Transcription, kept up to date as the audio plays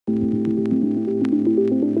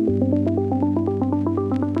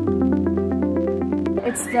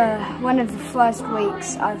It's one of the first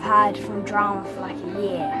weeks I've had from drama for like a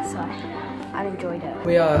year, so I've enjoyed it.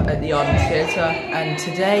 We are at the Arden Theatre and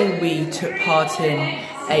today we took part in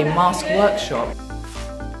a mask workshop.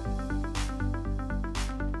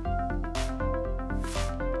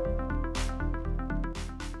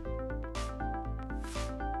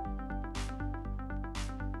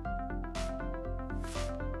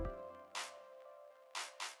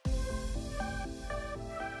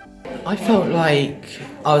 I felt like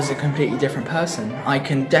I was a completely different person. I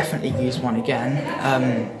can definitely use one again,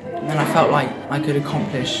 and I felt like I could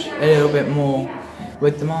accomplish a little bit more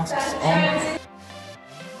with the masks on.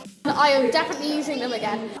 I am definitely using them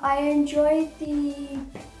again. I enjoyed the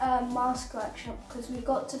mask workshop because we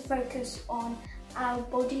got to focus on our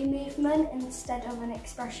body movement instead of an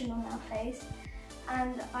expression on our face,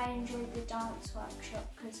 and I enjoyed the dance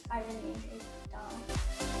workshop because I really enjoyed the dance.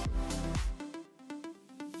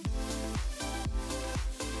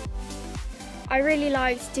 I really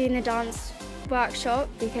liked doing the dance workshop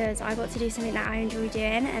because I got to do something that I enjoy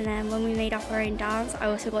doing, and then when we made up our own dance I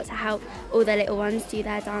also got to help all the little ones do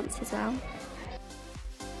their dance as well.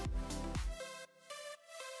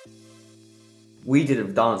 We did a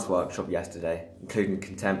dance workshop yesterday, including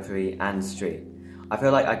contemporary and street. I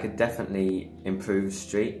feel like I could definitely improve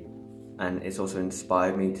street, and it's also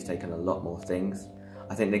inspired me to take on a lot more things.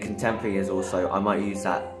 I think the contemporary is also, I might use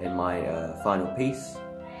that in my final piece,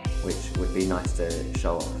 which would be nice to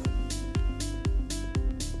show off.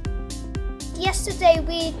 Yesterday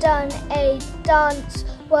we done a dance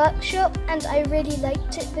workshop and I really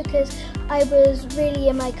liked it because I was really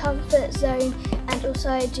in my comfort zone, and also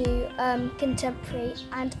I do contemporary,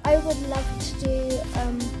 and I would love to do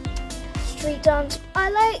street dance. I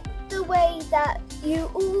like the way that you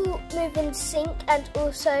all move in sync, and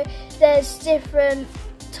also there's different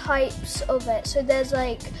types of it. So there's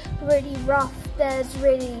like really rough, there's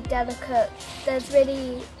really delicate, there's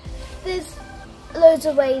loads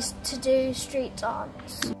of ways to do street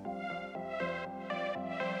dance.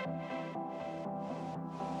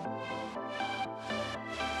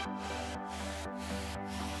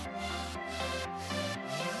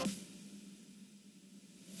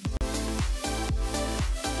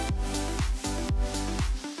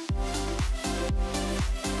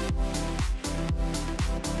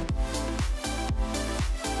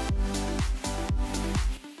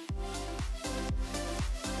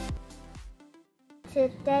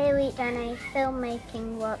 Today we done a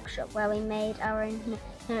filmmaking workshop where we made our own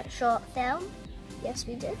short film. Yes,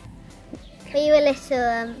 we did. We were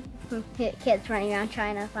little kids running around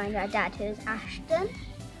trying to find our dad, who was Ashton.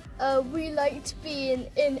 We liked being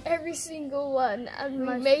in every single one, and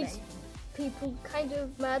we made people kind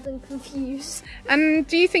of mad and confused. And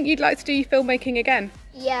do you think you'd like to do filmmaking again?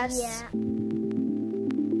 Yes. Yeah.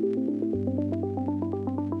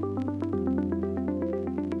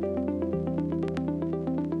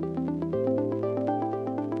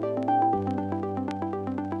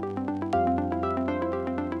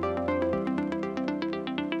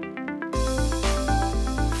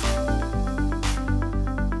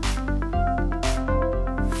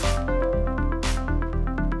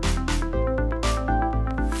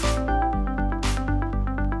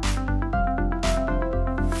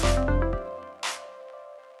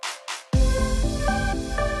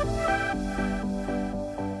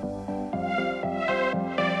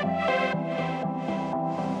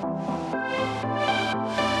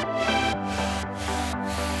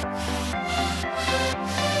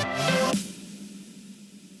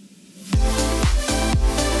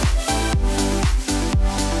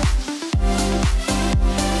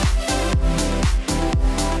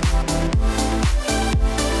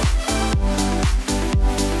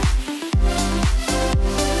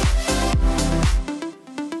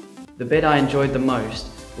 The bit I enjoyed the most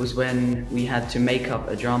was when we had to make up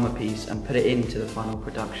a drama piece and put it into the final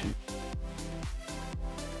production.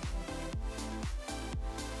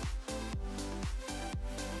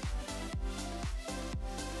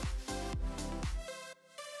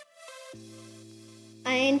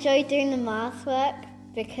 I enjoyed doing the mask work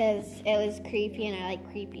because it was creepy and I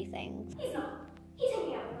like creepy things. He's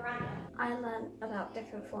hanging out with Miranda. I learned about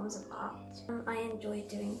different forms of art. I enjoyed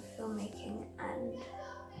doing filmmaking and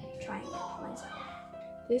trying it myself.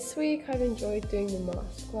 This week I've enjoyed doing the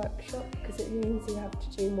mask workshop because it means you have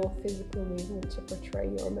to do more physical movement to portray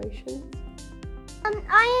your emotions.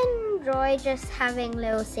 I enjoy just having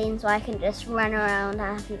little scenes where I can just run around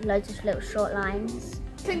and have loads of little short lines.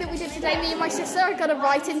 The thing that we did today, me and my sister, are going to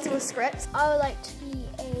write into a script. I would like to be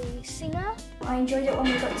a singer. I enjoyed it when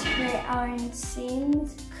we got to create our own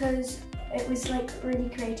scenes because it was like really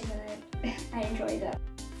creative and